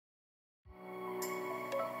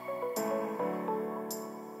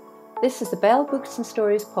This is the Bell Books and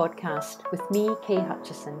Stories podcast with me, Kay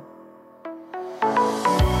Hutchison.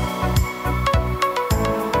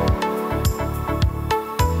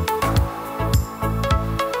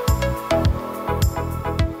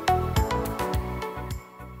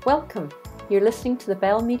 Welcome. You're listening to the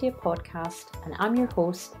Bell Media podcast and I'm your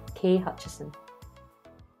host, Kay Hutchison.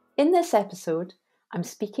 In this episode, I'm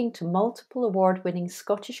speaking to multiple award-winning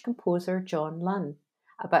Scottish composer John Lunn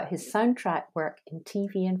about his soundtrack work in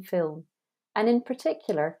TV and film, and in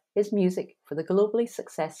particular, his music for the globally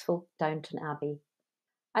successful Downton Abbey.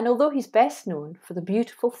 And although he's best known for the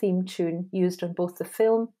beautiful theme tune used on both the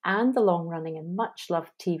film and the long-running and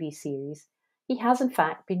much-loved TV series, he has in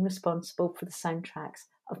fact been responsible for the soundtracks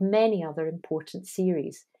of many other important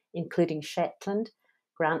series, including Shetland,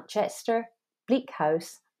 Grantchester, Bleak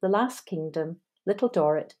House, The Last Kingdom, Little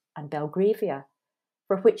Dorrit, and Belgravia,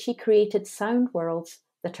 for which he created sound worlds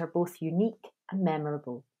that are both unique and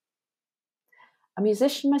memorable. A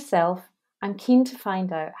musician myself, I'm keen to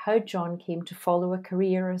find out how John came to follow a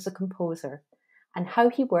career as a composer and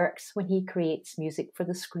how he works when he creates music for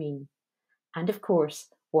the screen, and of course,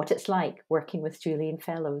 what it's like working with Julian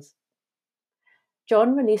Fellows.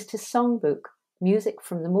 John released his songbook, Music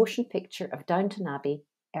from the Motion Picture of Downton Abbey,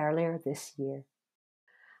 earlier this year.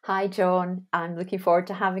 Hi John, I'm looking forward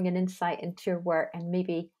to having an insight into your work and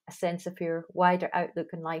maybe a sense of your wider outlook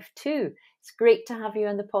in life too. It's great to have you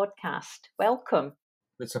on the podcast. Welcome.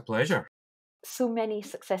 It's a pleasure. So many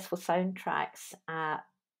successful soundtracks,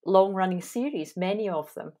 long-running series, many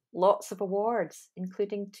of them, lots of awards,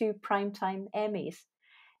 including 2 Primetime Emmys.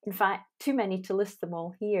 In fact, too many to list them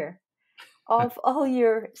all here. Of all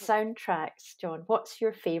your soundtracks, John, what's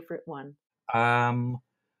your favourite one?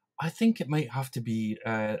 I think it might have to be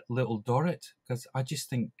Little Dorrit, because I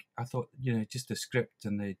thought, just the script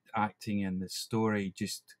and the acting and the story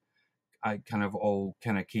all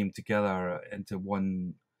came together into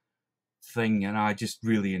one thing, and I just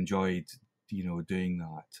really enjoyed, doing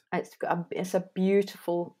that. It's a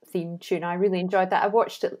beautiful theme tune. I really enjoyed that. I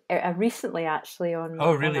watched it recently, actually, on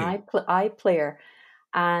iPlayer,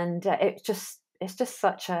 and it's just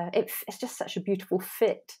such a beautiful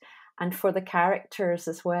fit. And for the characters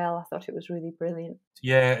as well, I thought it was really brilliant.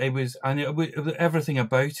 Yeah, it was, and everything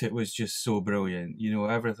about it was just so brilliant.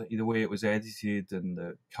 Everything, the way it was edited and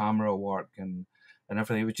the camera work and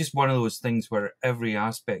everything. It was just one of those things where every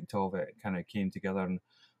aspect of it kind of came together. And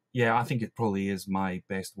yeah, I think it probably is my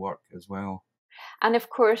best work as well. And of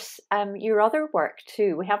course, your other work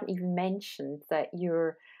too. We haven't even mentioned that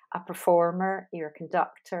you're a performer, you're a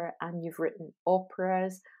conductor, and you've written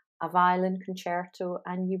operas, a violin concerto,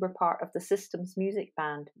 and you were part of the Systems music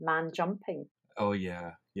band, Man Jumping. Oh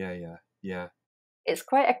yeah. It's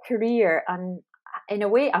quite a career, and in a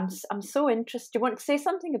way, I'm so interested. Do you want to say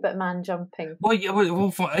something about Man Jumping?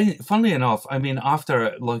 Well, funnily enough, I mean,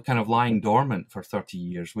 after kind of lying dormant for 30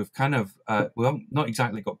 years, we've kind of we haven't not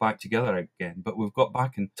exactly got back together again, but we've got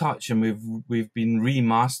back in touch, and we've been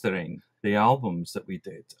remastering the albums that we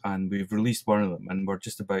did, and we've released one of them, and we're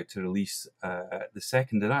just about to release the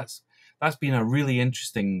second, and that's been a really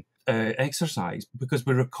interesting exercise, because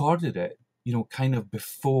we recorded it, kind of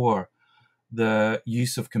before the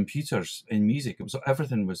use of computers in music.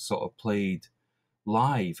 Everything was sort of played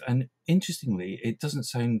live, and interestingly, it doesn't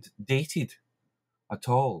sound dated at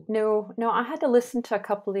all. No, I had to listen to a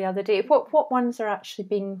couple the other day. What ones are actually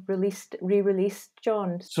being re-released,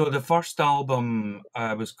 John? So the first album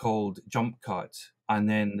was called Jump Cut, and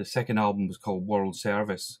then the second album was called World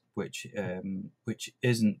Service, which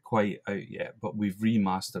isn't quite out yet, but we've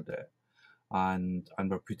remastered it, and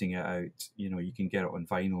we're putting it out. You can get it on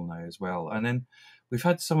vinyl now as well. And then we've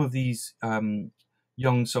had some of these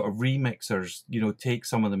young sort of remixers, take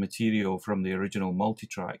some of the material from the original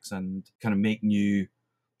multi-tracks and kind of make new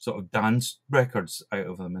sort of dance records out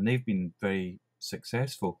of them, and they've been very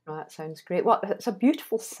successful. Oh, that sounds great. Well, it's a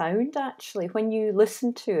beautiful sound, actually. When you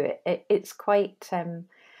listen to it, it's quite,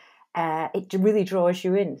 it really draws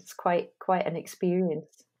you in. It's quite an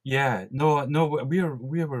experience. Yeah, no, we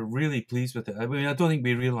were really pleased with it. I mean, I don't think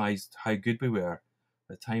we realised how good we were at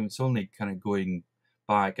the time. It's only kind of going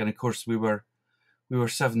back, and of course we were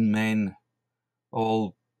 7 men,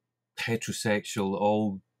 all heterosexual,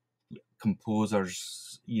 all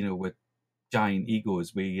composers, with giant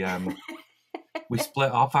egos. We we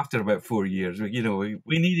split up after about 4 years. We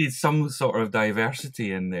needed some sort of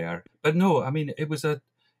diversity in there. But no, I mean, it was a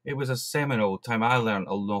seminal time. I learned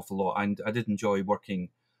an awful lot, and I did enjoy working,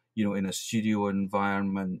 in a studio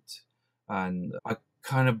environment, and I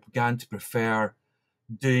kind of began to prefer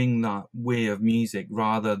doing that way of music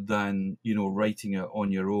rather than, writing it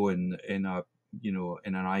on your own in a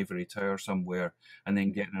in an ivory tower somewhere, and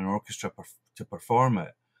then getting an orchestra to perform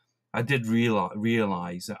it. I did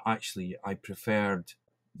realize that actually I preferred,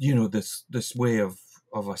 this way of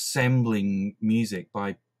assembling music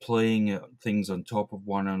by playing things on top of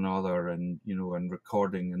one another, and and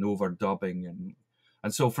recording and overdubbing,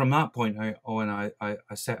 and so from that point on,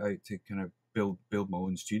 I set out to kind of build my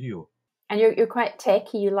own studio. And you're quite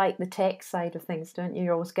techy. You like the tech side of things, don't you?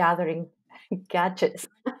 You're always gathering gadgets.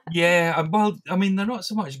 Yeah, well, I mean, they're not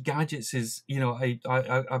so much gadgets as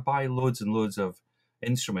I buy loads and loads of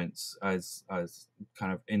instruments as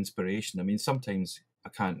kind of inspiration. I mean, sometimes I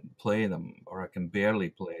can't play them, or I can barely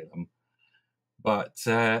play them. But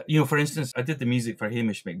for instance, I did the music for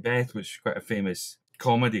Hamish Macbeth, which is quite a famous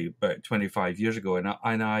comedy about 25 years ago,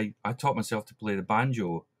 and I taught myself to play the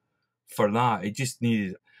banjo for that. It just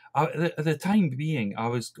needed. At the time being, I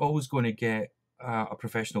was always going to get a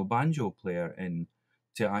professional banjo player in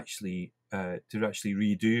to actually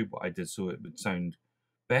redo what I did, so it would sound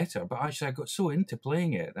better. But actually, I got so into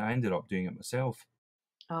playing it that I ended up doing it myself.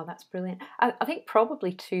 Oh, that's brilliant. I think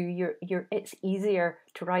probably too, it's easier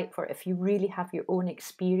to write for if you really have your own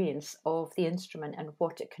experience of the instrument and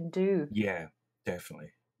what it can do. Yeah,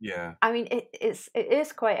 definitely. Yeah. I mean, it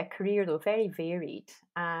is quite a career though, very varied.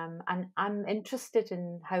 And I'm interested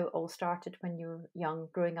in how it all started when you were young,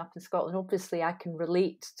 growing up in Scotland. Obviously, I can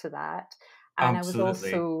relate to that. And I was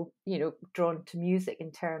Absolutely. also, drawn to music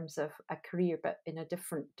in terms of a career, but in a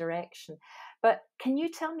different direction. But can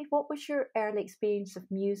you tell me, what was your early experience of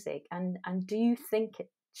music, and do you think it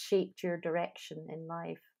shaped your direction in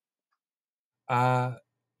life? Uh,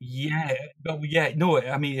 yeah, yeah, no,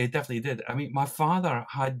 I mean, it definitely did. I mean, my father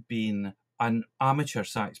had been an amateur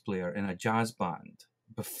sax player in a jazz band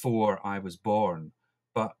before I was born,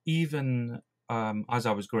 but even as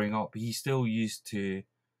I was growing up, he still used to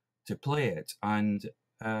play it, and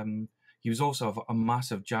he was also a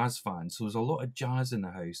massive jazz fan, so there was a lot of jazz in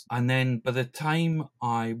the house. And then by the time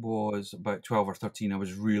I was about 12 or 13, I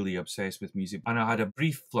was really obsessed with music, and I had a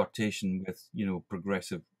brief flirtation with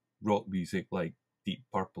progressive rock music like Deep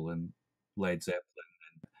Purple and Led Zeppelin.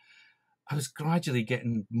 I was gradually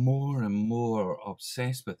getting more and more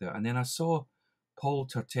obsessed with it, and then I saw Paul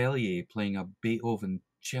Tortelier playing a Beethoven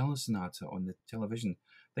cello sonata on the television.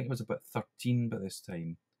 I think I was about 13 by this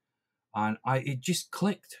time, and it just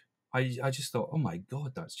clicked. I just thought, oh my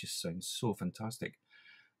God, that just sounds so fantastic.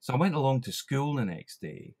 So I went along to school the next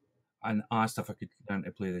day and asked if I could learn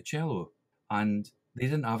to play the cello, and they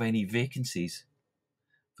didn't have any vacancies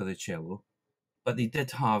for the cello, but they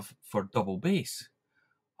did have for double bass.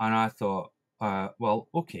 And I thought, well,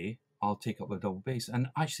 okay, I'll take up the double bass. And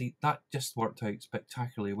actually, that just worked out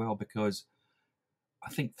spectacularly well, because I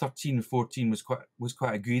think 13 or 14 was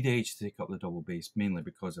quite a good age to take up the double bass, mainly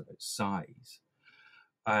because of its size.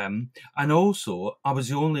 And also, I was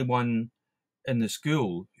the only one in the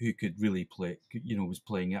school who could really play, was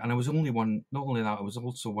playing it. And I was only one, not only that, I was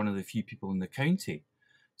also one of the few people in the county.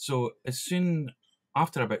 So as soon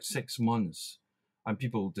after about 6 months, and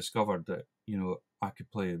people discovered that, I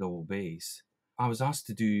could play the double bass, I was asked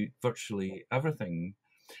to do virtually everything.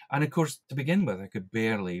 And of course, to begin with, I could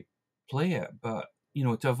barely play it, but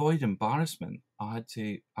to avoid embarrassment, I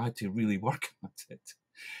had to really work at it,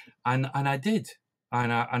 and I did,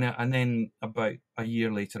 and then about a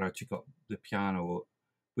year later, I took up the piano,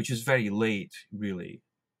 which is very late, really,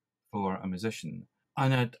 for a musician,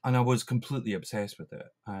 and I was completely obsessed with it,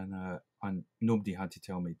 and nobody had to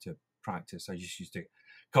tell me to practice. I just used to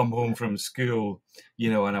come home from school,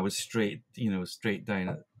 and I was straight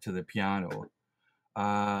down to the piano.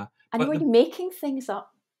 And But were you making things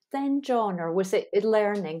up then, John, or was it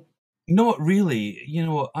learning? not really.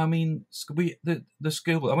 I mean, the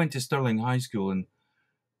school. I went to Stirling High School,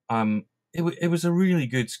 and it was a really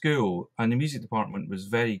good school, and the music department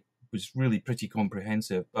was really pretty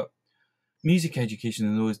comprehensive. But music education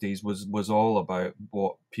in those days was all about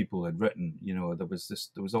what people had written.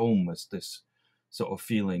 There was almost this sort of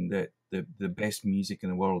feeling that the best music in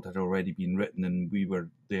the world had already been written, and we were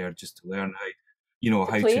there just to learn To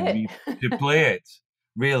how play to it? to play it,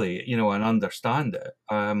 really, and understand it.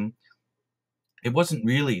 It wasn't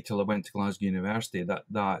really till I went to Glasgow University that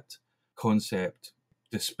that concept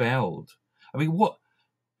dispelled. I mean,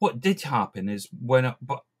 what did happen is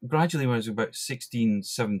but gradually when I was about 16,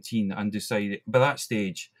 17, and decided, by that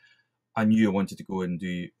stage, I knew I wanted to go and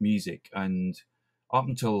do music. And up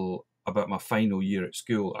until about my final year at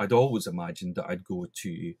school, I'd always imagined that I'd go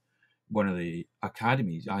to one of the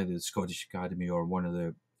academies, either the Scottish Academy or one of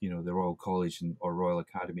the Royal College or Royal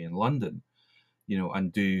Academy in London,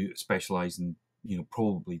 and do specialise in,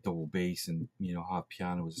 probably double bass and, have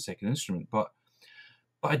piano as a second instrument. But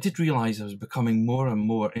But I did realise I was becoming more and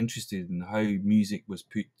more interested in how music was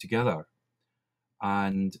put together.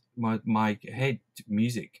 And my head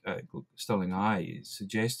music at Stirling Eye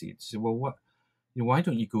suggested, said, well, why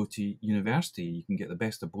don't you go to university? You can get the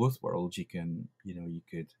best of both worlds. You can, you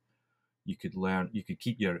could learn, you could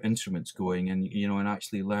keep your instruments going, and and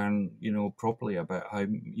actually learn, properly about how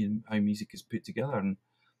how music is put together,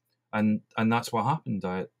 and that's what happened.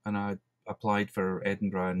 I applied for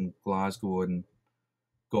Edinburgh and Glasgow and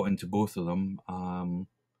got into both of them.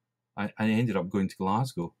 I ended up going to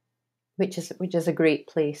Glasgow, which is a great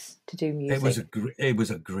place to do music. It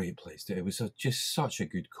was a great place. It was just such a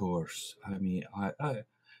good course. I mean, I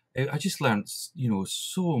just learned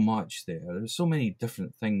so much there. There were so many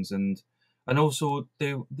different things, and also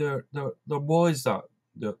there was that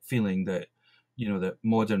the feeling that that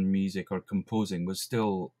modern music or composing was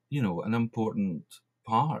still an important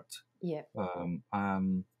part. Yeah.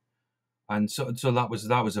 And so that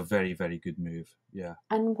was a very, very good move. Yeah.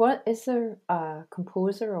 And what is there a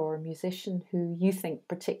composer or a musician who you think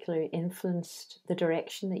particularly influenced the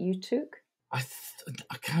direction that you took? I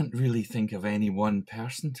can't really think of any one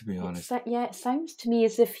person, to be honest. It sounds to me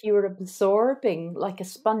as if you were absorbing, like a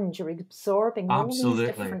sponge, you're absorbing all these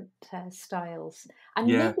different styles. And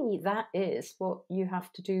maybe that is what you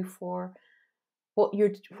have to do for what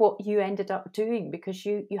you ended up doing, because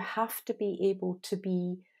you have to be able to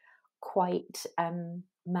be quite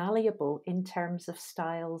malleable in terms of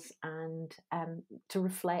styles and to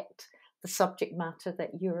reflect the subject matter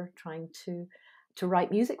that you're trying to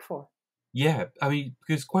write music for. Yeah, I mean,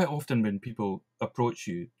 because quite often when people approach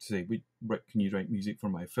you to say, "Can you write music for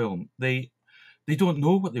my film?" they don't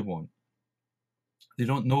know what they want. They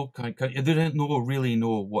don't know. They don't really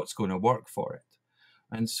know what's going to work for it,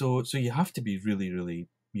 and so you have to be really, really,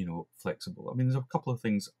 flexible. I mean, there's a couple of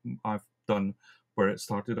things I've done where it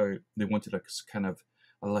started out, they wanted a kind of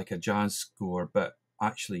like a jazz score, but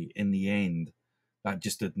actually in the end, that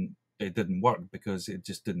just didn't work because it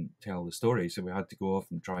just didn't tell the story. So we had to go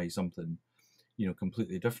off and try something,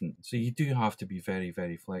 completely different. So you do have to be very,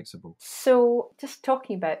 very flexible. So just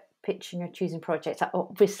talking about pitching or choosing projects,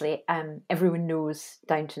 obviously everyone knows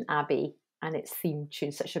Downton Abbey and its theme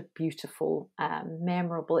tune, such a beautiful,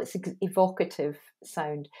 memorable, it's evocative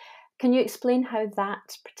sound. Can you explain how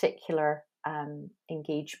that particular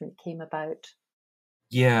engagement came about?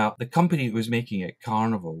 Yeah, the company that was making it,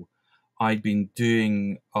 Carnival, I'd been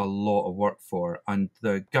doing a lot of work for, and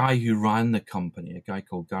the guy who ran the company, a guy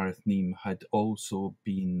called Gareth Neame, had also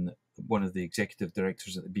been one of the executive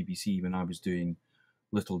directors at the BBC when I was doing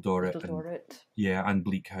Little Dorrit. And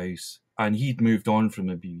Bleak House. And he'd moved on from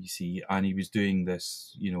the BBC, and he was doing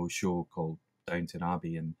this, show called Downton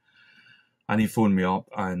Abbey, and he phoned me up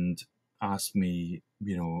and asked me,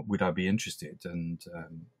 would I be interested? And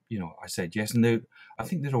I said yes. And I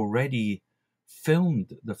think they'd already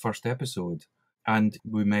filmed the first episode, and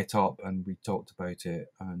we met up and we talked about it,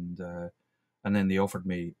 and then they offered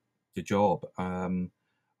me the job.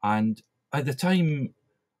 And at the time,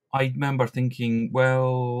 I remember thinking,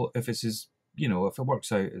 well, if this is, if it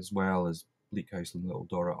works out as well as Bleak House and Little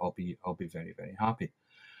Dorrit, I'll be very, very happy.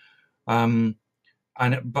 But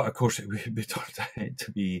of course, it turned out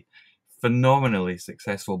to be phenomenally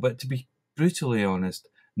successful. But to be brutally honest,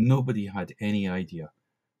 nobody had any idea.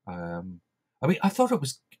 I mean, I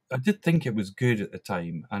did think it was good at the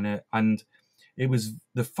time, and it was,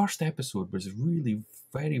 the first episode was really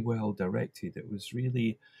very well directed. It was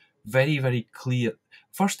really very, very clear.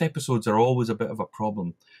 First episodes are always a bit of a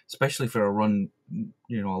problem, especially for a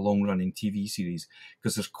long running TV series,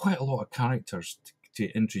 because there's quite a lot of characters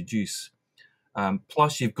to introduce.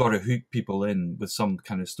 Plus, you've got to hook people in with some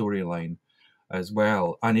kind of storyline as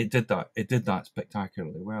well, and it did that. It did that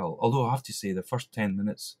spectacularly well. Although I have to say, the first 10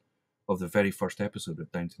 minutes of the very first episode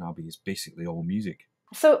of Downton Abbey is basically all music.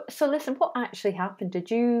 So listen, what actually happened? Did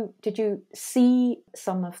you see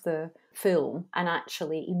some of the film and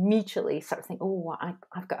actually immediately sort of think, oh,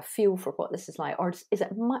 I've got a feel for what this is like, or is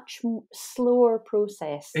it a much slower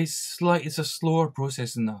process? It's a slower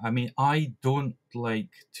process than that. I mean, I don't like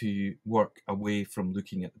to work away from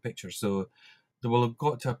looking at the picture, so there will have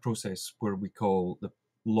got to a process where we call the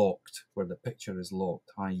locked, where the picture is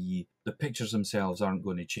locked, i.e. the pictures themselves aren't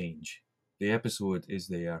going to change. The episode is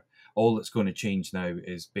there. All that's going to change now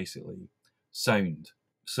is basically sound.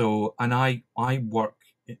 So, and I work,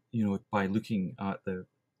 by looking at the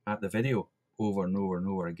video over and over and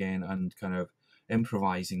over again, and kind of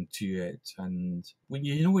improvising to it. And when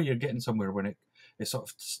when you're getting somewhere, when it sort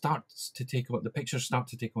of starts to take on, the pictures start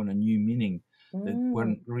to take on a new meaning that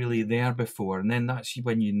weren't really there before, and then that's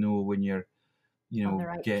when when you're On the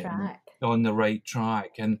right getting track. on the right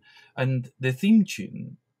track. And the theme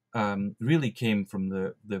tune really came from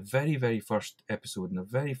the very, very first episode. In the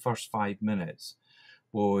very first 5 minutes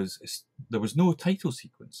there was no title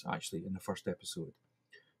sequence actually in the first episode.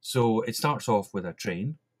 So it starts off with a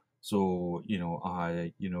train. So,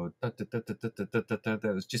 that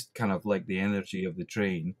was just kind of like the energy of the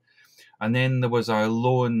train. And then there was a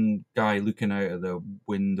lone guy looking out of the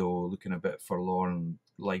window, looking a bit forlorn.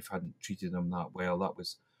 Life hadn't treated him that well. That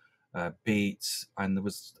was Bates. And it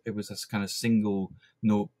was this kind of single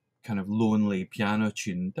note, kind of lonely piano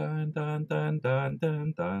tune, dun dun dun dun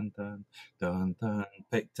dun dun dun dun dun,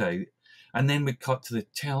 picked out. And then we cut to the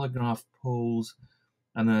telegraph poles.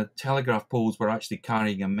 And the telegraph poles were actually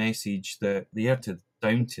carrying a message that the heir to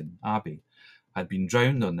Downton, Abbey, had been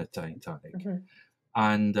drowned on the Titanic. Mm-hmm.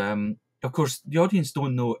 And of course, the audience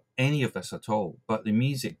don't know any of this at all, but the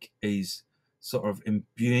music is sort of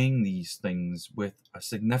imbuing these things with a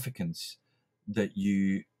significance that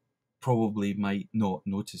you probably might not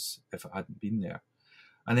notice if it hadn't been there.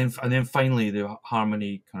 And then finally, the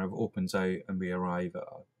harmony kind of opens out, and we arrive at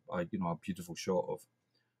a beautiful shot of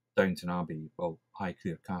Downton Abbey, well,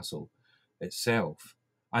 Highclere Castle itself,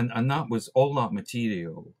 and that was all. That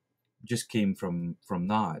material just came from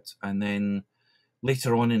that. And then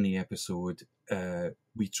later on in the episode,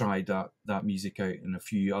 we tried that music out in a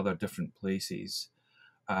few other different places,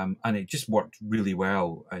 and it just worked really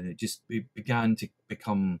well, and it began to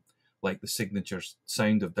become like the signature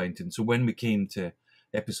sound of Downton. So when we came to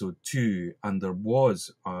episode 2 and there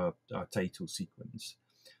was a title sequence,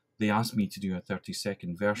 they asked me to do a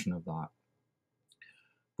 30-second version of that,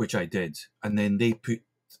 which I did. And then they put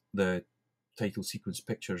the title sequence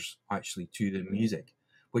pictures actually to the music,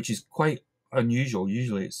 which is quite unusual.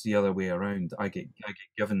 Usually it's the other way around. I get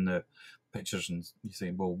given the pictures and you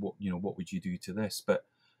say, well, what would you do to this? But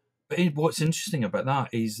what's interesting about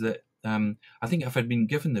that is that I think if I'd been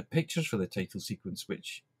given the pictures for the title sequence,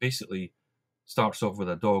 which basically starts off with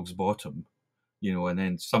a dog's bottom, and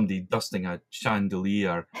then somebody dusting a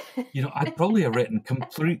chandelier, I'd probably have written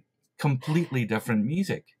completely different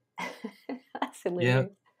music. Absolutely.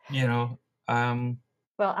 Yeah,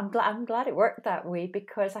 Well, I'm glad it worked that way,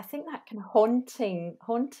 because I think that kind of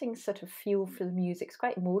haunting sort of feel for the music, it's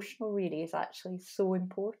quite emotional really, is actually so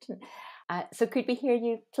important. So could we hear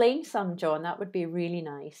you playing some, John? That would be really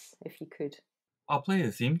nice if you could. I'll play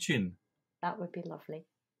the theme tune. That would be lovely.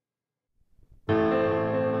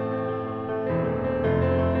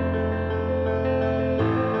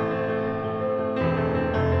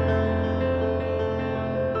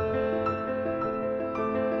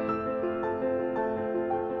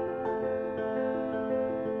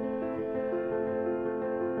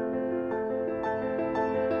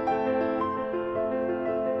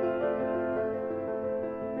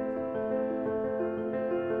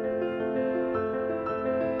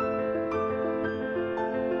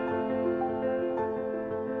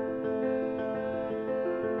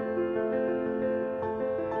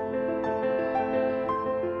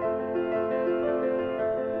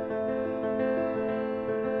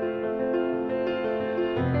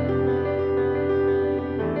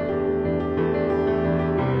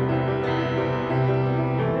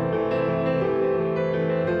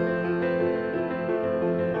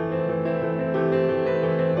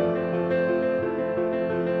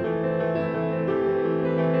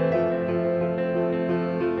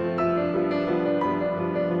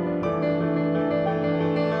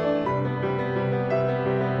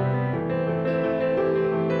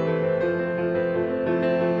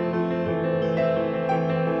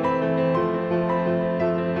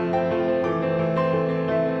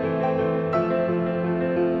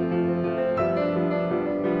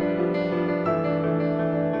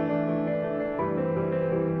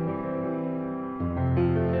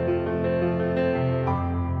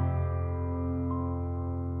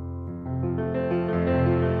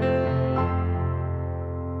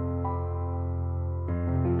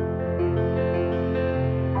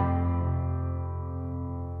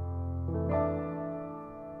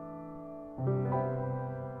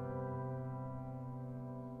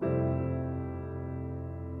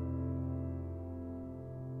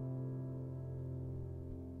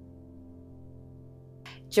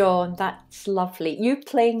 John, that's lovely. You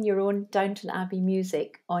playing your own Downton Abbey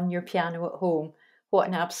music on your piano at home. What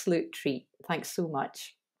an absolute treat. Thanks so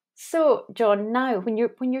much. So, John, now when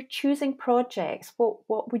you're choosing projects,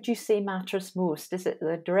 what would you say matters most? Is it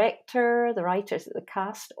the director, the writer, is it the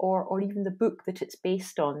cast, or even the book that it's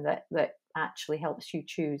based on that actually helps you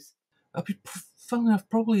choose? Funnily enough,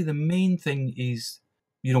 probably the main thing is,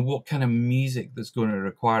 what kind of music that's going to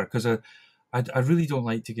require, because I really don't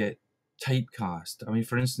like to get typecast. I mean,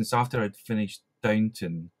 for instance, after I'd finished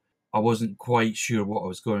Downton, I wasn't quite sure what I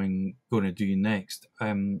was going to do next.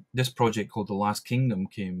 This project called The Last Kingdom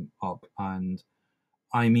came up, and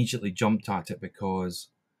I immediately jumped at it because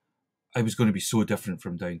it was going to be so different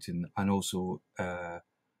from Downton, and also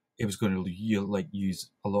it was going to use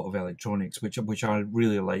a lot of electronics, which I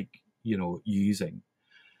really like, using.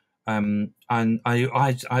 And I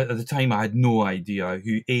at the time I had no idea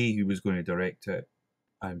who was going to direct it,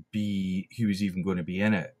 and B, who was even going to be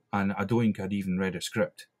in it, and I don't think I'd even read a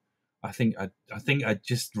script. I think I'd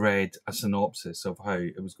just read a synopsis of how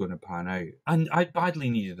it was going to pan out, and I badly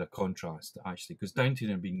needed a contrast actually, because Downton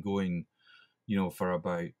had been going, for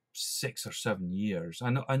about 6 or 7 years,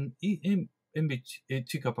 and it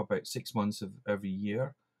took up about 6 months of every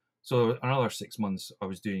year. So another 6 months I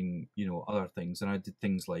was doing, other things, and I did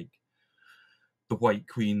things like The White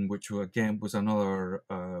Queen, which again was another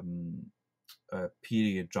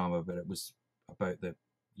period drama, but it was about the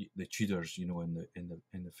Tudors, in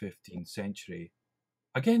the 15th century.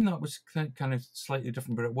 Again, that was kind of slightly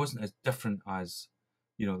different, but it wasn't as different as,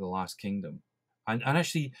 The Last Kingdom. And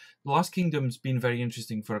actually, The Last Kingdom's been very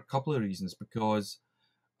interesting for a couple of reasons, because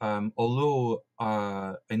although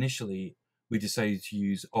initially we decided to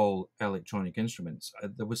use all electronic instruments,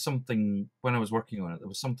 there was something, when I was working on it, there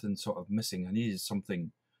was something sort of missing. I needed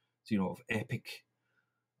something, of epic.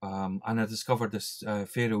 And I discovered this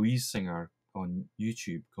Faroese singer on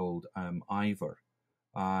YouTube called Ivor,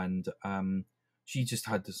 and she just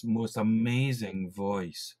had this most amazing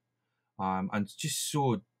voice, and just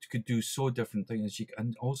could do so different things.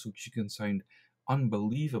 And also she can sound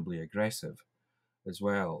unbelievably aggressive as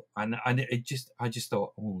well. And I just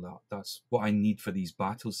thought, that's what I need for these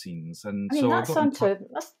battle scenes. And I mean,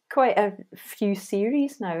 that's quite a few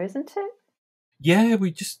series now, isn't it? Yeah,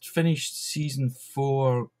 we just finished season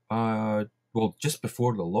 4. Just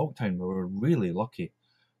before the lockdown. We were really lucky,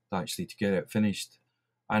 actually, to get it finished.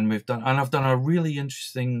 And I've done a really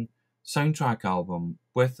interesting soundtrack album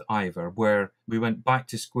with Ivor, where we went back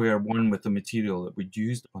to square one with the material that we'd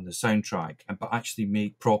used on the soundtrack, but actually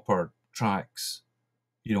made proper tracks,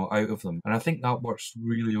 out of them. And I think that works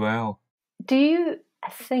really well. Do you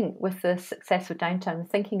think, with the success of Downton,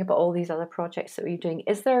 thinking about all these other projects that you're doing,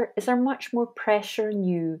 is there much more pressure on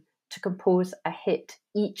you to compose a hit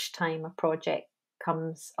each time a project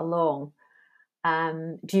comes along?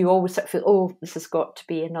 Do you always sort of feel, this has got to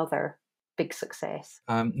be another big success?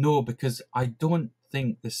 No, because I don't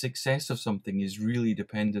think the success of something is really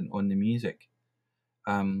dependent on the music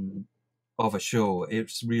of a show.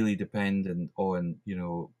 It's really dependent on,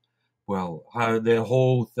 how the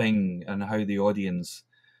whole thing and how the audience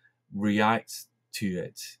reacts to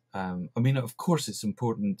it. I mean, of course, it's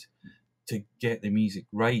important to get the music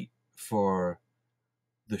right for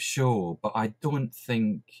the show, but I don't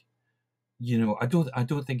think, I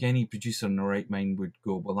don't think any producer in the right mind would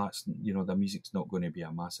go, well, that's, the music's not going to be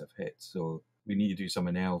a massive hit, so we need to do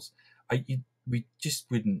something else. We just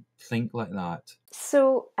wouldn't think like that.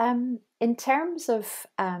 So, in terms of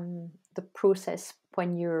the process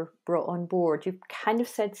when you're brought on board, you've kind of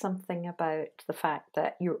said something about the fact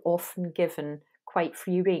that you're often given quite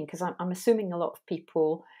free rein, because I'm assuming a lot of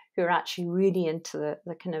people who are actually really into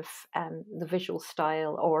the kind of the visual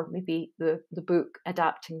style, or maybe the book,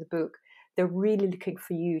 adapting the book, they're really looking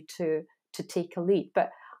for you to take a lead.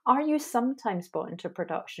 But are you sometimes brought into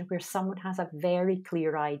production where someone has a very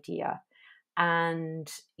clear idea,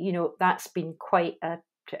 and that's been quite a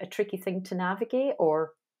tricky thing to navigate?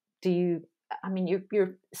 Or do you? I mean,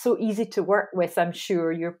 you're so easy to work with. I'm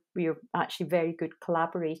sure you're actually a very good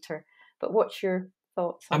collaborator. But what's your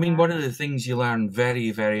thoughts on that? One of the things you learn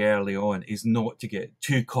very, very early on is not to get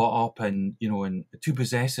too caught up and too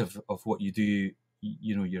possessive of what you do,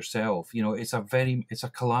 yourself. It's a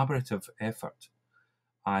collaborative effort,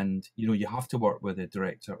 and you have to work with the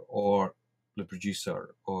director or the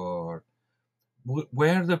producer, or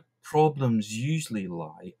where the problems usually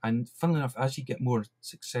lie. And funnily enough, as you get more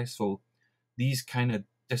successful, these kind of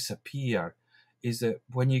disappear. Is that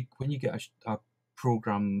when you get a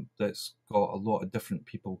program that's got a lot of different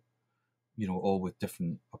people, all with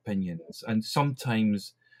different opinions, and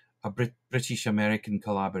sometimes British American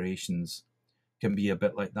collaborations can be a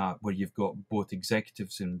bit like that, where you've got both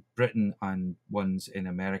executives in Britain and ones in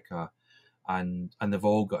America, and they've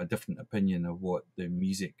all got a different opinion of what the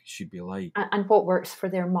music should be like, and what works for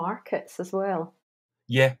their markets as well.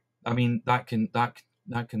 Yeah, I mean, that can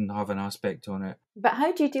have an aspect on it. But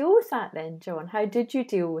how do you deal with that then, John? How did you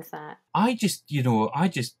deal with that? I just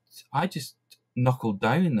knuckled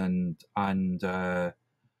down and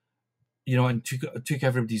took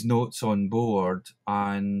everybody's notes on board,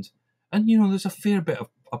 and there's a fair bit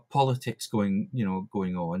politics going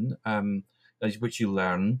on, which you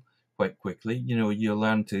learn quite quickly. You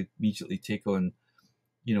learn to immediately take on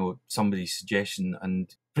somebody's suggestion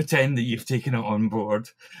and pretend that you've taken it on board,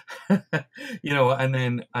 and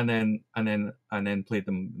then play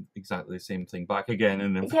them exactly the same thing back again.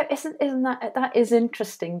 And then Yeah, isn't that is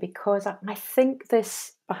interesting, because I think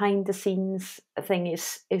this behind the scenes thing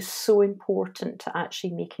is so important to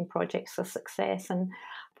actually making projects a success. And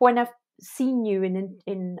when I've seen you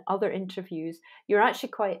in other interviews, you're actually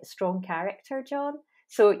quite a strong character, John.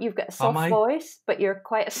 So you've got a soft voice, but you're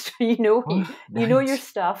quite you know your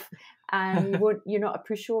stuff, and you're not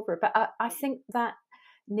a pushover. But I think that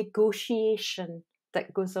negotiation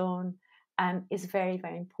that goes on is very,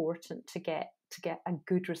 very important to get a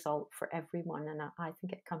good result for everyone, and I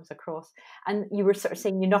think it comes across. And you were sort of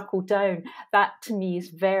saying you knuckle down. That to me is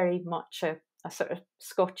very much a sort of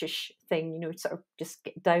Scottish thing, sort of just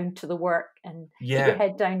get down to the work and keep your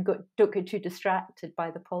head down. Don't get too distracted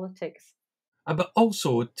by the politics. But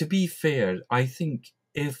also, to be fair, I think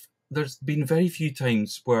if there's been very few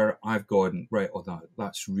times where I've gone, right,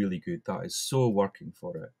 that's really good, that is so working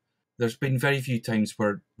for it. There's been very few times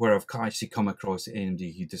where I've actually come across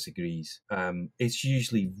anybody who disagrees. It's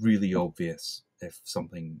usually really obvious if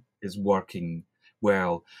something is working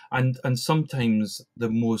well. And sometimes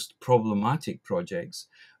the most problematic projects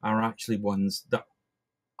are actually ones that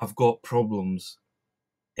have got problems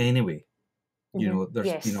anyway.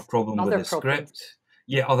 There's been a problem with the script.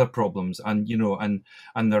 Yeah, other problems. And,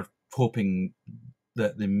 and they're hoping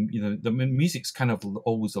that the music's kind of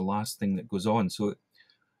always the last thing that goes on. So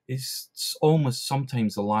it's almost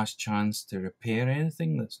sometimes the last chance to repair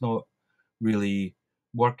anything that's not really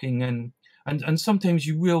working. And sometimes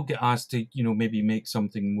you will get asked to, maybe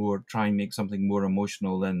try and make something more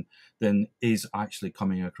emotional than is actually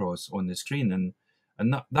coming across on the screen.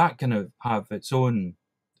 And that kind of have its own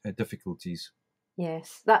difficulties.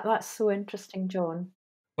 Yes, that's so interesting, John.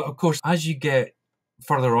 But of course, as you get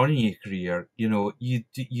further on in your career, you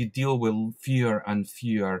deal with fewer and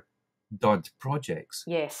fewer dud projects.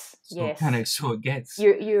 Yes, so yes. So it gets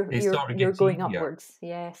you're going easier. upwards.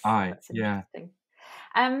 Yes, Aye, that's interesting.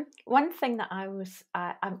 Yeah. One thing that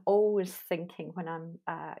I'm always thinking when I'm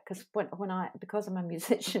because I'm a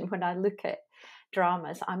musician, when I look at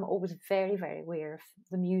dramas, I'm always very, very aware of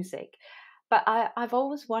the music. But I've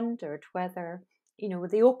always wondered whether,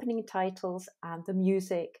 with the opening titles and the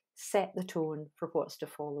music set the tone for what's to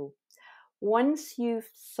follow. Once you've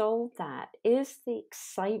solved that, is the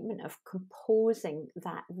excitement of composing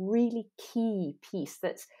that really key piece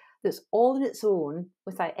that's all on its own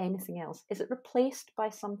without anything else, is it replaced by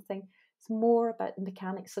something that's more about the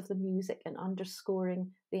mechanics of the music and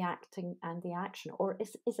underscoring the acting and the action? Or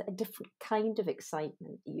is it a different kind of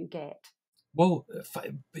excitement that you get? Well,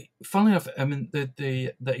 funnily enough, I mean,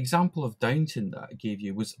 the example of Downton that I gave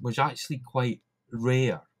you was actually quite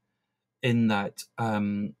rare, in that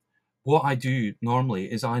what I do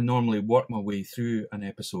normally is I work my way through an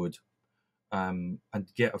episode and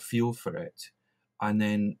get a feel for it. And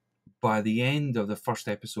then by the end of the first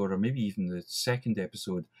episode, or maybe even the second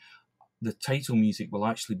episode, the title music will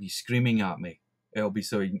actually be screaming at me. It'll be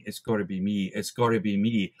saying, "It's got to be me. It's got to be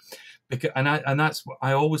me." And that's what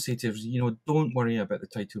I always say to don't worry about the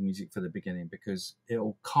title music for the beginning, because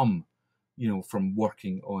it'll come, from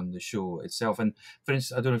working on the show itself. And for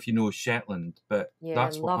instance, I don't know if you know Shetland, but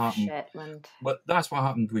that's what happened. Shetland. But that's what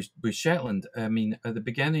happened with Shetland. I mean, at the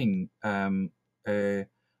beginning, I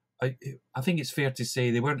think it's fair to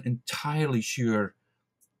say they weren't entirely sure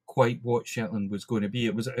quite what Shetland was going to be.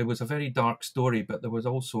 It was a very dark story, but there was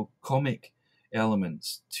also comic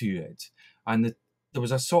elements to it, and there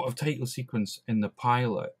was a sort of title sequence in the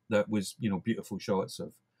pilot that was, beautiful shots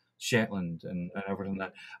of Shetland and everything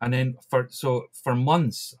like that. And then for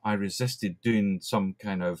months I resisted doing some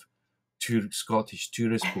kind of Scottish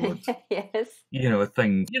tourist board yes,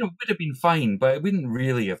 thing. Would have been fine, but it wouldn't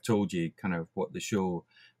really have told you kind of what the show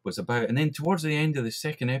was about. And then towards the end of the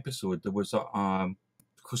second episode, there was a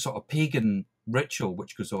sort of pagan ritual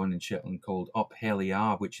which goes on in Shetland called Up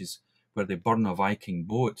Helliah, which is where they burn a Viking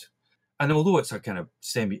boat. And although it's a kind of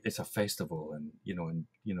it's a festival, and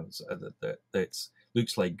it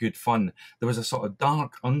looks like good fun, there was a sort of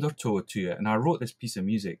dark undertow to it. And I wrote this piece of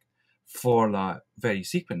music for that very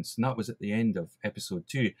sequence, and that was at the end of episode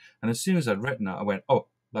 2. And as soon as I'd written it, I went, "Oh,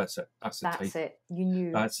 that's it. That's it. You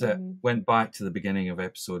knew. That's it." Went back to the beginning of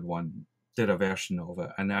episode 1, did a version of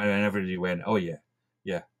it, and everybody went, "Oh yeah,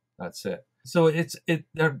 that's it." So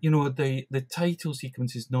the title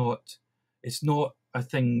sequence is not. It's not a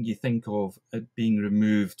thing you think of being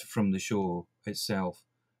removed from the show itself.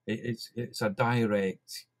 It's a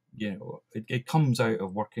direct it comes out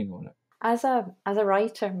of working on it. As a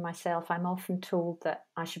writer myself, I'm often told that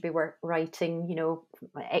I should be writing,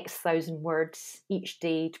 X thousand words each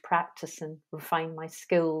day to practice and refine my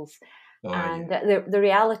skills. Oh And yeah, the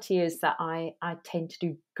reality is that I tend to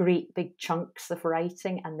do great big chunks of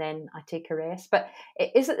writing and then I take a rest. But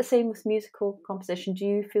is it the same with musical composition? Do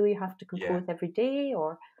you feel you have to yeah. compose every day,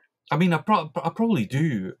 or? I mean, I probably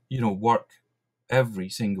do, work every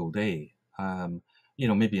single day.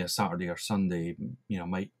 Maybe a Saturday or Sunday, I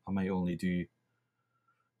might only do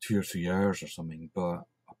 2 or 3 hours or something, but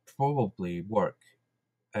I probably work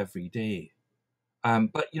every day.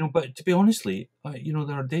 But to be honestly,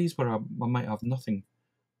 there are days where I might have nothing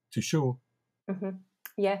to show. Hmm.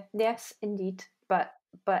 Yeah, yes, indeed. But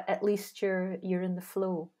at least you're in the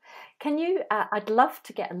flow. Can you? I'd love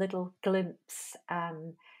to get a little glimpse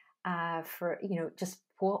for just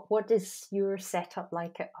what is your setup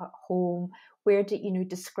like at home? Where do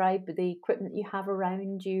describe the equipment you have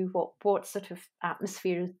around you? What sort of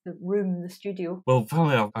atmosphere is the room, the studio? Well,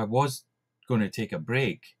 finally, I was going to take a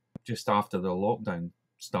break just after the lockdown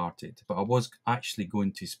started, but I was actually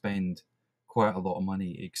going to spend quite a lot of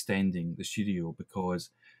money extending the studio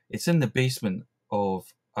because it's in the basement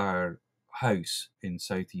of our house in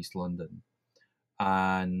southeast London.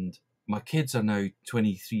 And my kids are now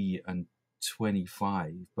 23 and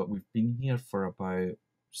 25, but we've been here for about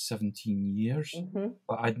 17 years. Hmm.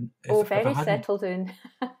 But Oh, if I very hadn't settled in.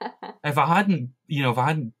 if I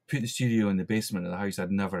hadn't put the studio in the basement of the house,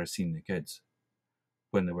 I'd never have seen the kids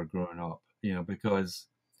when they were growing up, because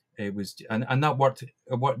it was, and that worked,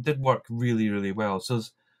 did work really, really well. So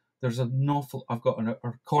there's an awful, I've got a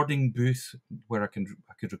recording booth where I could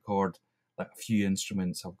record like a few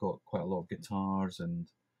instruments. I've got quite a lot of guitars and,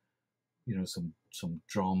 some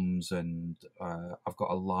drums, and I've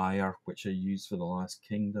got a lyre, which I use for The Last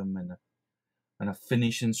Kingdom, and a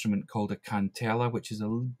Finnish instrument called a cantella, which is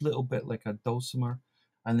a little bit like a dulcimer.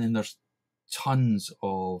 And then there's tons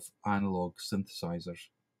of analog synthesizers,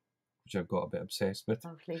 which I've got a bit obsessed with.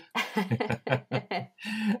 Lovely.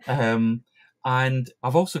 And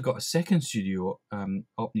I've also got a second studio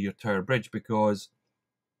up near Tower Bridge, because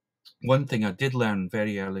one thing I did learn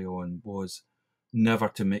very early on was never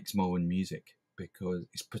to mix my own music, because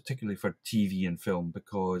it's particularly for TV and film,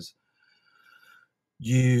 because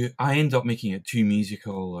I end up making it too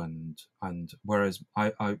musical, and whereas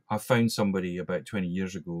I found somebody about 20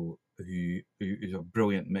 years ago who is a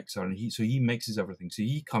brilliant mixer, and he mixes everything. So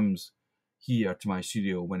he comes here to my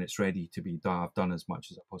studio when it's ready to be done. I've done as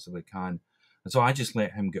much as I possibly can, and so I just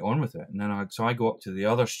let him get on with it. And then I go up to the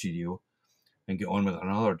other studio and get on with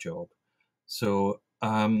another job. So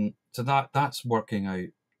that's working out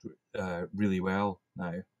really well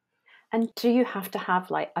now. And do you have to have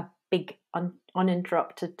like a big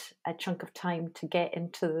uninterrupted chunk of time to get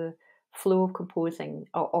into the flow of composing,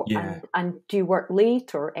 Yeah. and do you work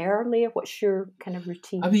late or early? What's your kind of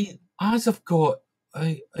routine? I mean, as I've got,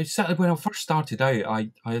 I certainly, when I first started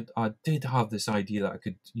out, I did have this idea that I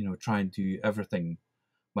could, try and do everything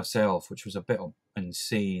myself, which was a bit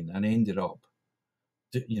insane, and ended up,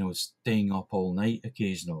 staying up all night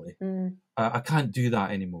occasionally. Mm. I can't do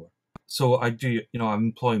that anymore. So I do, I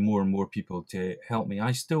employ more and more people to help me.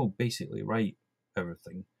 I still basically write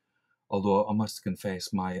everything, although I must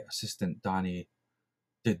confess my assistant Danny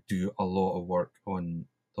did do a lot of work on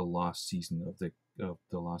the last season of the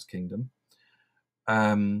Last Kingdom.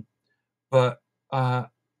 But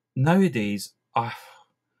nowadays,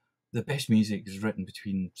 the best music is written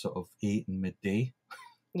between sort of 8 and midday.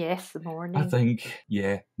 Yes, the morning. I think,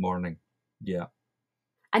 yeah, morning, yeah.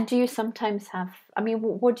 And do you sometimes have? I mean,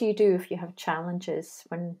 what do you do if you have challenges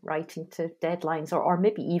when writing to deadlines, or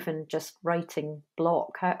maybe even just writing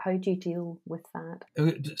block? How do you deal with that?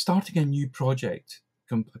 Starting a new project,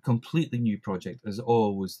 a completely new project, is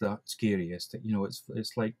always the scariest.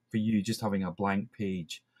 It's like for you just having a blank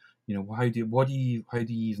page. How do you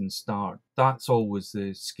even start? That's always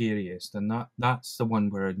the scariest, and that's the one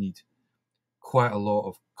where I need quite a lot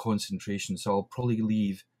of concentration. So I'll probably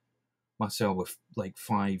leave myself with like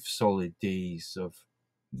 5 solid days of,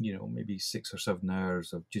 maybe 6 or 7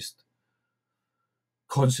 hours of just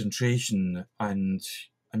concentration and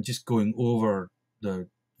just going over the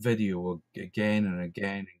video again and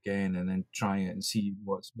again and again, and then trying it and see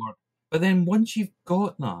what's worked. But then once you've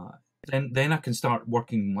got that, then I can start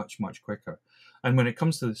working much, much quicker. And when it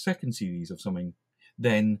comes to the second series of something,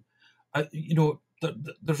 then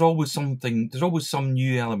there's always some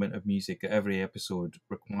new element of music that every episode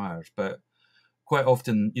requires. But quite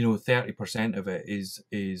often, 30% of it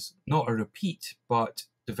is not a repeat, but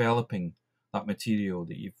developing that material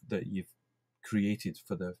that you've created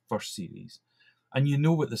for the first series. and you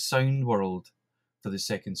know what the sound world for the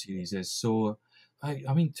second series is. So,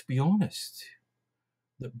 I mean, to be honest,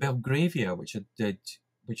 the Belgravia, which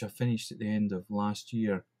I finished at the end of last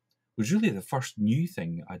year, was really the first new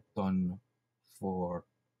thing I'd done for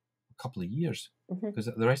a couple of years. Because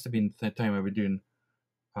the rest have been the time I was doing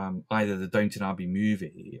either the Downton Abbey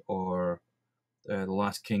movie or The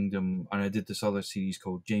Last Kingdom, and I did this other series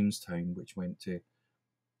called Jamestown, which went to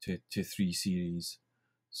 3 series.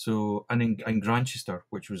 So, and in Grantchester,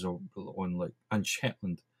 which was on like, and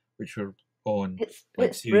Shetland, which were on like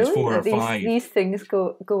It's series 4 or brilliant that 5. these things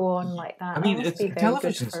go on like that. I mean, That must be very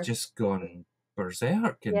television's good for... just gone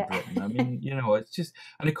berserk in Yeah. Britain. I mean, it's just,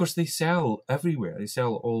 and of course they sell everywhere. They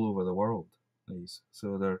sell all over the world.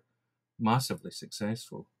 So they're massively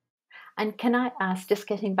successful. And can I ask, just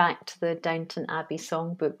getting back to the Downton Abbey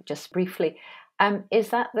songbook just briefly, is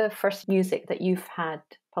that the first music that you've had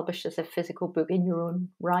published as a physical book in your own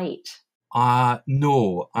right?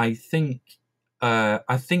 No, I think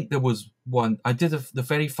there was one. I did the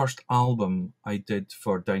very first album I did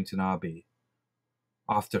for Downton Abbey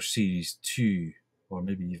after series 2, or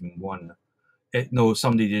maybe even 1. No,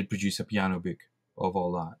 somebody did produce a piano book of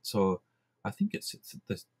all that. So I think it's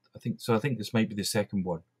this. I think this might be the second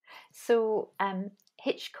one. So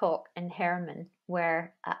Hitchcock and Herman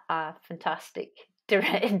were a fantastic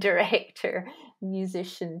director,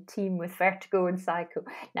 musician team with Vertigo and Psycho.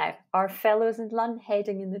 Now, are fellows in Lunn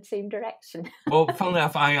heading in the same direction? Well, funnily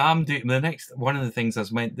enough, I am doing the next one of the things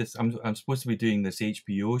I'm supposed to be doing this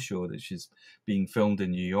HBO show that is being filmed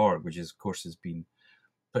in New York, which is, of course, has been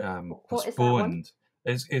postponed.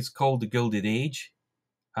 It's called The Gilded Age.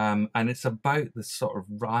 And it's about the sort of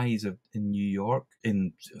rise in New York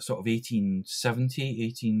in sort of 1870,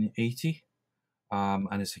 1880.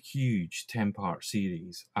 And it's a huge 10-part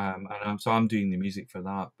series. So I'm doing the music for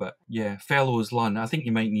that. But yeah, Fellows Lunn, I think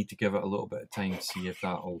you might need to give it a little bit of time to see if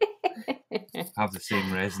that'll have the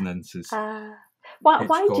same resonance as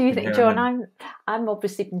why do you think, Herman. John? I'm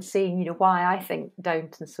obviously been saying, why I think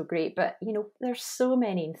Downton's so great, but there's so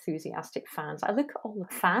many enthusiastic fans. I look at all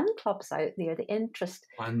the fan clubs out there, the interest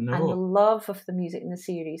and the love of the music in the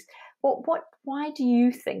series. Why do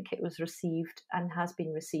you think it was received and has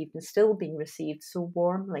been received and still being received so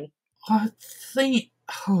warmly? I think,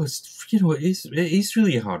 it is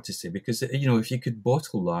really hard to say, because if you could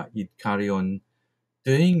bottle that, you'd carry on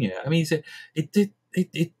doing it. I mean,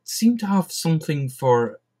 it seemed to have something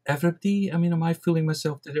for everybody. I mean, am I fooling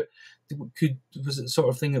myself? Was it the sort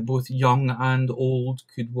of thing that both young and old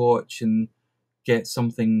could watch and get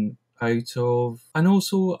something out of? And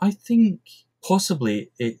also, I think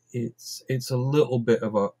possibly it's a little bit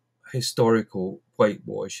of a historical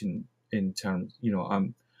whitewash in terms,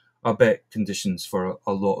 I bet conditions for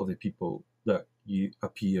a lot of the people that you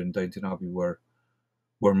appear in Downton Abbey were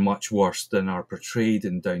much worse than are portrayed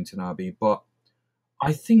in Downton Abbey. But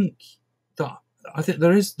I think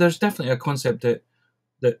there's definitely a concept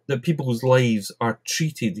that people's lives are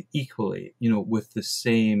treated equally, with the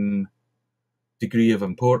same degree of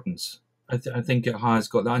importance. I think it has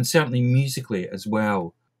got that, and certainly musically as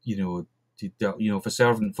well. If a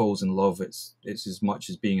servant falls in love, it's as much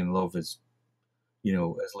as being in love as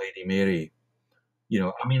Lady Mary.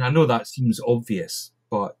 I mean, I know that seems obvious,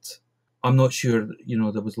 but I'm not sure,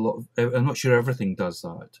 there was I'm not sure everything does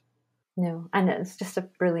that. No, and it's just a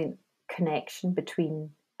brilliant connection between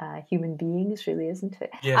human beings, really, isn't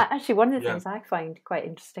it? Yeah. Actually, one of the things I find quite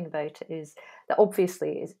interesting about it is that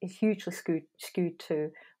obviously is hugely skewed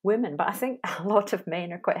to women, but I think a lot of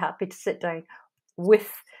men are quite happy to sit down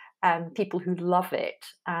with people who love it,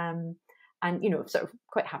 and sort of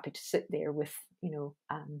quite happy to sit there with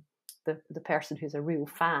the person who's a real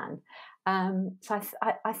fan. So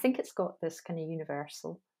I think it's got this kind of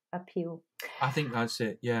universal appeal. I think that's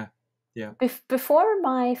it. Yeah. Yeah. Before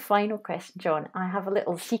my final question, John, I have a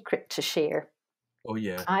little secret to share. Oh,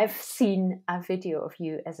 yeah. I've seen a video of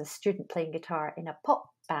you as a student playing guitar in a pop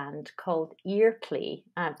band called Earplay.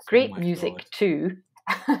 Great music too.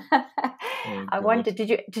 I wondered,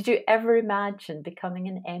 did you ever imagine becoming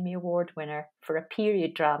an Emmy Award winner for a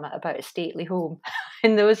period drama about a stately home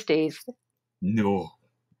in those days? No,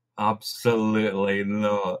 absolutely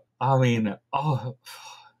not. I mean,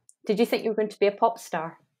 Did you think you were going to be a pop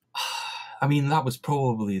star? I mean, that was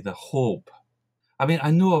probably the hope. I mean, I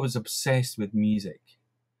know I was obsessed with music,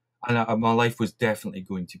 and my life was definitely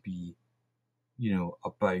going to be,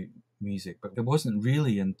 about music. But it wasn't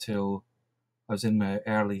really until I was in my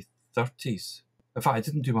early 30s. In fact, I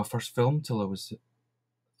didn't do my first film till I was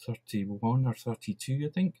 31 or 32, I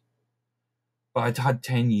think. But I'd had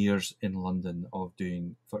 10 years in London of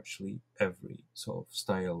doing virtually every sort of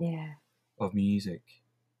style of music.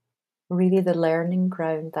 really the learning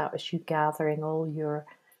ground. That was you gathering all your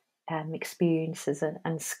experiences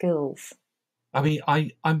and skills. I mean,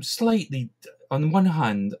 I'm slightly, on one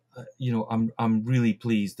hand, I'm really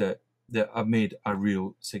pleased that I've made a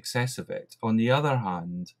real success of it. On the other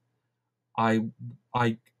hand, I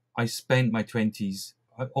I I spent my 20s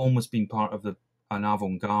almost being part of an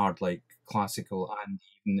avant-garde, like classical and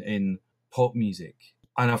even in pop music,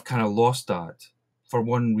 and I've kind of lost that for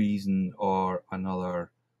one reason or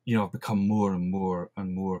another. I've become more and more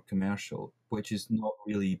and more commercial, which has not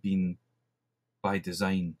really been by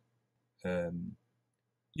design. Um,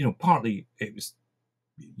 Partly it was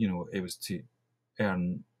to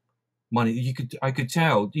earn money. I could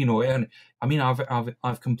tell, and I mean,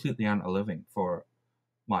 I've completely earned a living for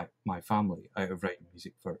my family out of writing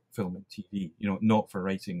music for film and TV. Not for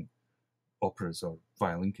writing operas or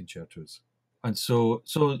violin concertos. And so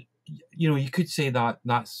you could say that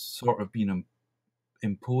that's sort of been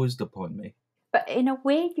imposed upon me. But in a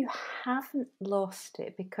way, you haven't lost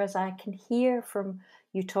it, because I can hear from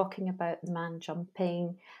you talking about the man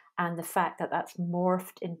jumping and the fact that that's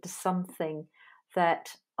morphed into something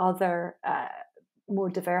that other more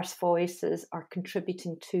diverse voices are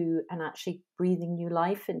contributing to and actually breathing new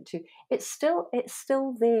life into. It's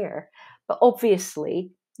still there, but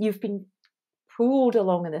obviously you've been pulled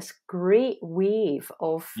along in this great wave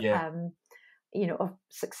of Yeah. of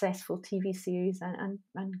successful TV series, and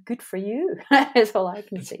good for you is all I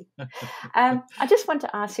can say. I just want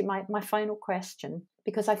to ask you my final question,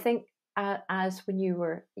 because I think as when you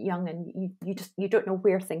were young and you don't know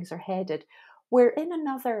where things are headed, we're in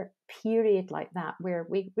another period like that where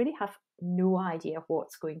we really have no idea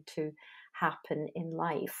what's going to happen in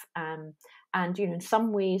life. And in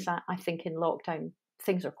some ways, I think in lockdown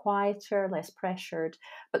things are quieter, less pressured,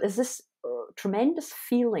 but there's this tremendous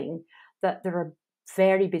feeling that there are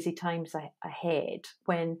very busy times ahead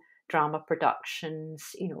when drama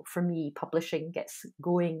productions, for me, publishing gets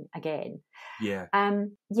going again. Yeah.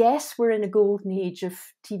 Yes, we're in a golden age of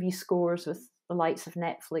TV scores with the likes of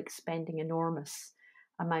Netflix spending enormous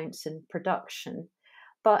amounts in production.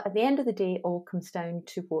 But at the end of the day, it all comes down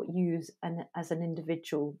to what you as an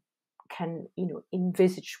individual can,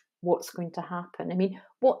 envisage what's going to happen. I mean,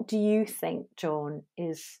 what do you think, John,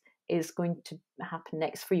 is going to happen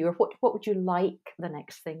next for you, or what would you like the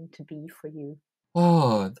next thing to be for you?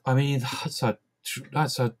 Oh, I mean,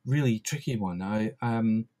 that's a really tricky one. I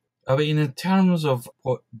mean, in terms of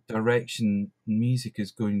what direction music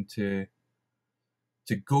is going to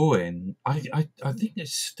go in, I think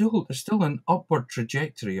there's still an upward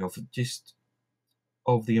trajectory of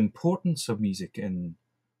the importance of music in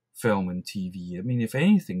film and TV. I mean, if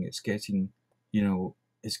anything, it's getting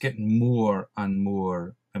more and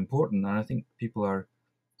more important, and I think people are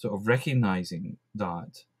sort of recognizing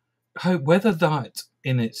that. Whether that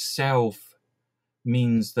in itself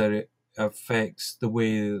means that it affects the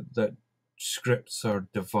way that scripts are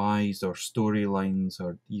devised or storylines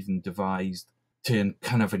are even devised to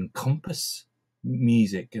kind of encompass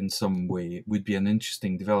music in some way would be an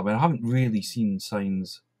interesting development. I haven't really seen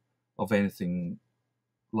signs of anything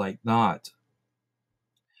like that.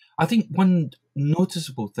 I think one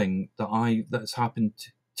noticeable thing that's happened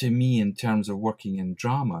to me in terms of working in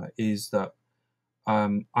drama is that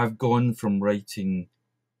I've gone from writing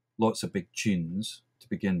lots of big tunes to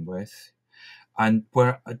begin with, and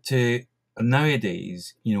where to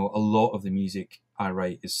nowadays, a lot of the music I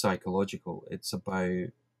write is psychological. It's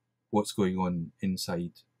about what's going on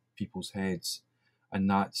inside people's heads, and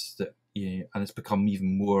and it's become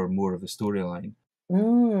even more and more of a storyline.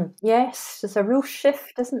 Yes, there's a real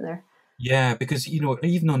shift, isn't there? Yeah, because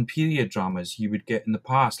even on period dramas, you would get in the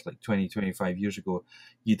past, like 20, 25 years ago,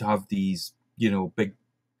 you'd have these big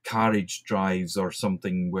carriage drives or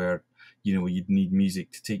something where you'd need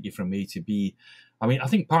music to take you from A to B. I mean, I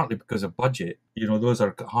think partly because of budget, those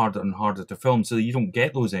are harder and harder to film, so you don't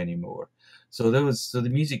get those anymore. So the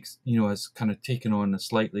music has kind of taken on a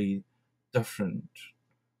slightly different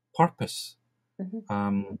purpose.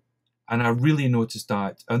 Mm-hmm. And I really noticed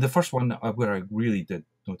that. And the first one where I really did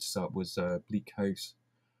notice that was Bleak House,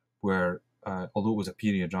 where although it was a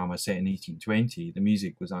period drama set in 1820, the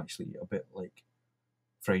music was actually a bit like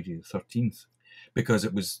Friday the 13th, because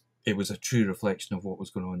it was a true reflection of what was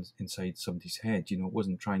going on inside somebody's head. It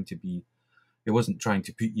wasn't trying to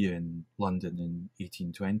put you in London in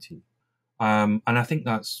 1820. And I think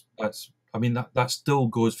I mean, that still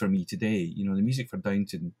goes for me today. The music for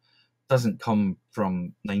Downton doesn't come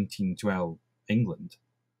from 1912 England.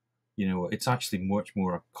 It's actually much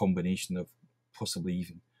more a combination of possibly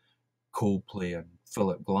even Coldplay and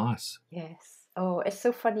Philip Glass. Yes. Oh, it's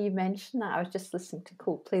so funny you mentioned that. I was just listening to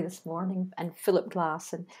Coldplay this morning and Philip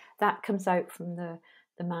Glass, and that comes out from the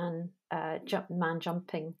man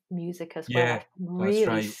jumping music as well. I Yeah, can that's really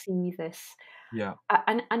right. see this. Yeah,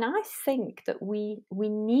 And I think that we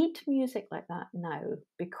need music like that now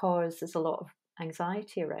because there's a lot of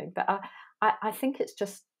anxiety around. But I think it's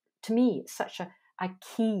just, to me, it's such a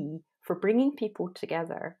key for bringing people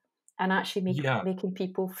together and actually yeah, making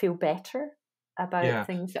people feel better about yeah.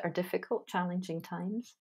 things that are difficult, challenging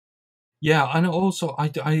times. Yeah, and also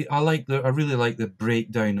I like I really like the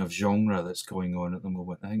breakdown of genre that's going on at the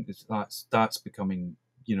moment. I think that's becoming,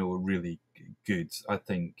 really good. I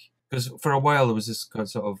think because for a while there was this kind of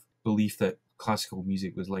sort of belief that classical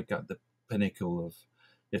music was like at the pinnacle of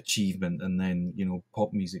achievement, and then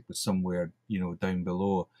pop music was somewhere down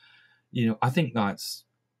below. I think that's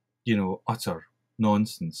utter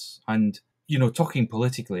nonsense. And talking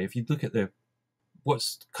politically, if you look at the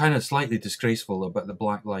what's kind of slightly disgraceful about the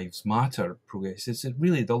Black Lives Matter progress is that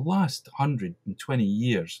really the last 120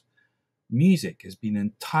 years, music has been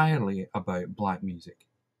entirely about black music.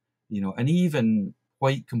 And even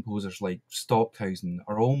white composers like Stockhausen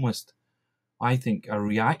are almost, I think, a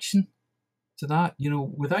reaction to that.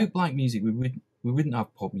 Without black music, we wouldn't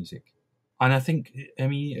have pop music. And I think, I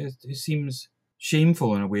mean, it seems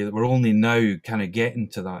shameful in a way that we're only now kind of getting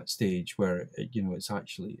to that stage where it's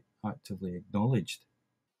actually actively acknowledged.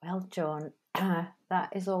 Well, John, that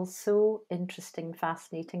is all so interesting,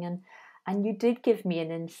 fascinating, and you did give me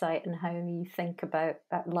an insight in how you think about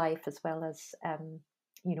life as well as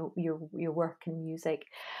your work in music.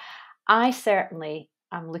 I certainly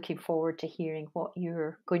am looking forward to hearing what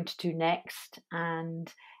you're going to do next,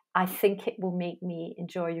 and I think it will make me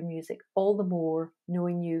enjoy your music all the more,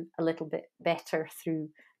 knowing you a little bit better through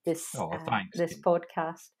this Oh, thanks, this Kate.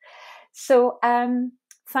 podcast. So,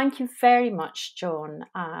 thank you very much, John.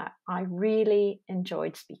 I really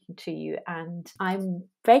enjoyed speaking to you, and I'm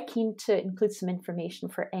very keen to include some information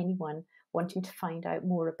for anyone wanting to find out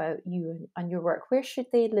more about you and your work. Where should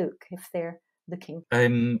they look if they're looking?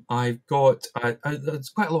 I've got there's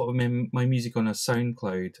quite a lot of my music on a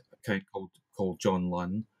SoundCloud account called John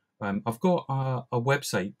Lunn. I've got a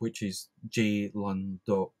website which is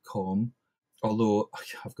jlunn.com, although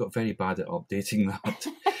I've got very bad at updating that.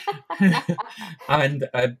 And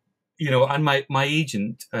and my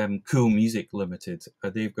agent, Cool Music Limited,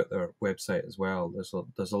 they've got their website as well.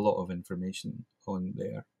 There's a lot of information on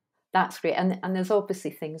there. That's great, and there's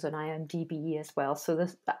obviously things on IMDb as well. So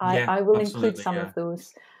Yeah, I will include absolutely. some Yeah. of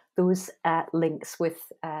those links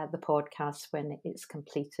with the podcast when it's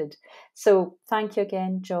completed. So thank you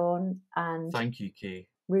again, John, and Thank you, Kay.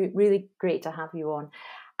 really great to have you on.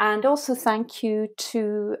 And also thank you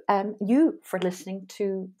to you for listening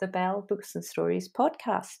to the Bell Books and Stories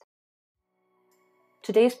podcast.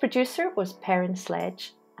 Today's producer was Perrin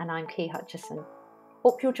Sledge, and I'm Kay Hutchison.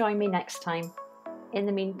 Hope you'll join me next time. In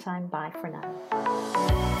the meantime, bye for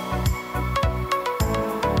now.